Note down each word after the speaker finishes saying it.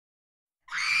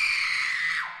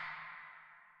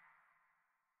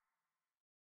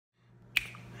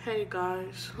Hey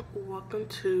guys, welcome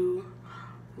to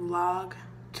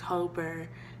vlogtober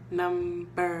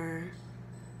number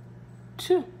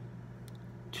 2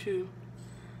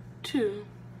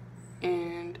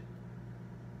 and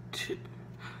 2.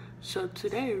 So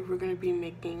today we're going to be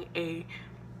making a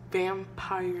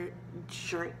vampire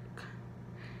drink,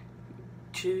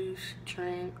 juice,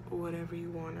 drink, whatever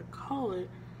you want to call it.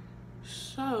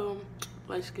 So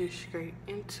let's get straight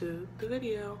into the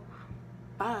video.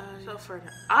 Bye. So for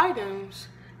the items,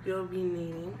 you'll be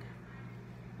needing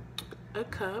a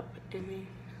cup, any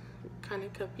kind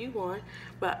of cup you want,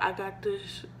 but I got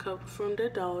this cup from the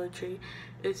Dollar Tree.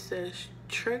 It says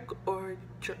trick or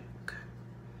drink.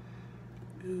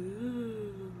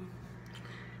 Ooh.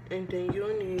 And then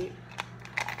you'll need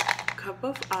a cup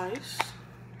of ice.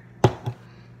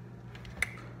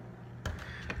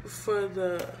 For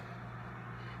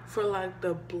like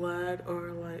the blood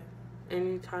or like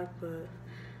any type of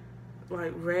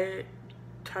like red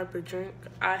type of drink,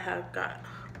 I have got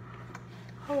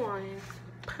Hawaiian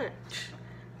Punch.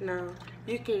 Now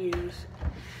you can use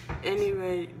any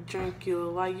red drink you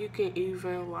like. You can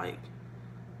even like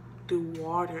do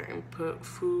water and put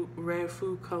red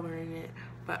food color in it,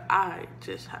 but I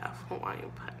just have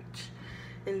Hawaiian Punch.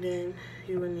 And then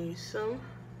you will need some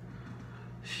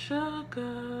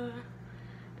sugar,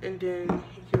 and then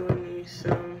you will need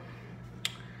some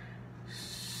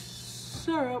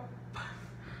syrup.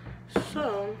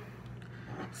 So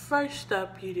first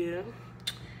step you do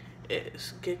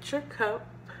is get your cup,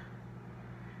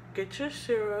 get your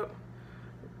syrup.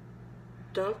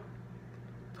 Don't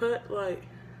put like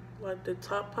the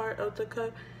top part of the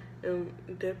cup, and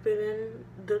dip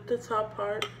the top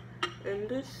part in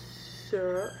the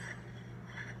syrup.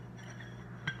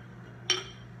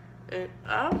 And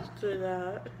after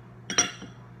that,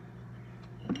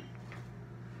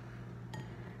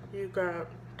 you grab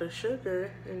the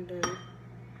sugar and then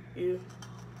you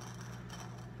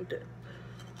dip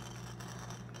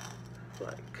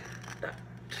like that.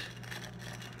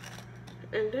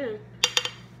 And then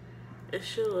it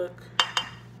should look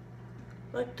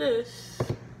like this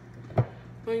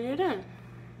when you're done.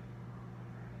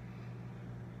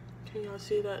 Can y'all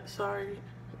see that? Sorry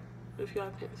if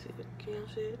y'all can't see it. Can y'all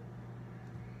see it?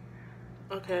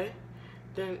 Okay.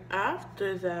 Then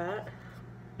after that,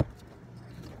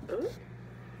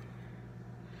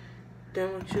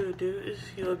 then what you'll do is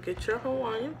you'll get your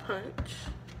Hawaiian Punch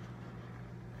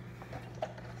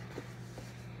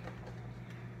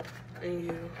and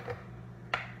you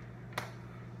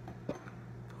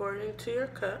pour it into your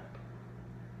cup,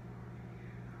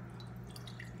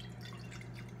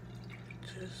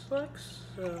 just like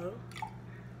so.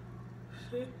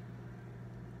 See?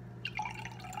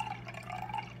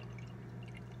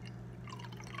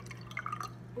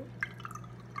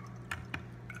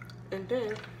 And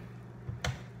then,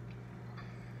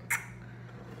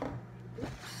 oh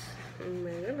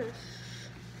my goodness,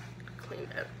 clean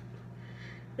that.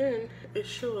 Then it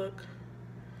should look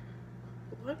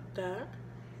like that.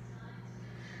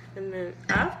 And then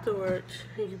afterwards,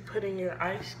 you put in your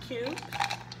ice cubes.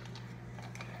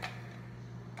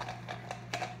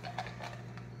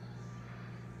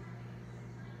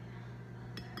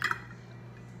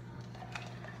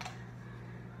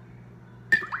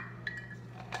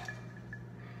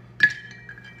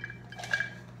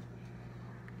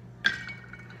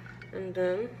 And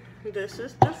then this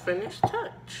is the finished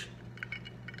touch.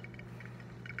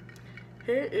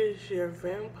 Here is your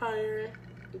vampire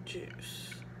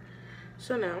juice.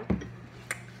 So now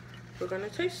we're gonna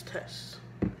taste test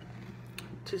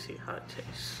to see how it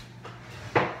tastes.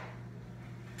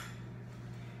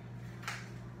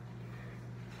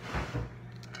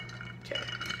 Okay.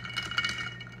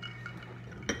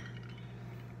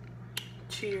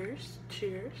 Cheers,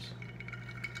 cheers.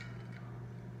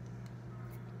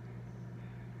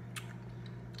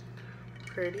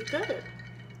 Pretty good.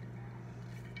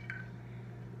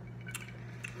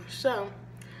 So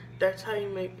that's how you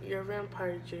make your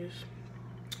vampire juice.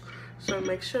 So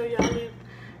make sure y'all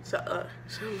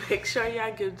make sure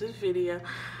y'all give this video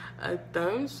a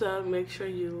thumbs up. Make sure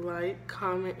you like,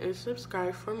 comment, and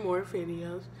subscribe for more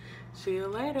videos. See you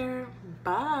later.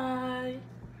 Bye.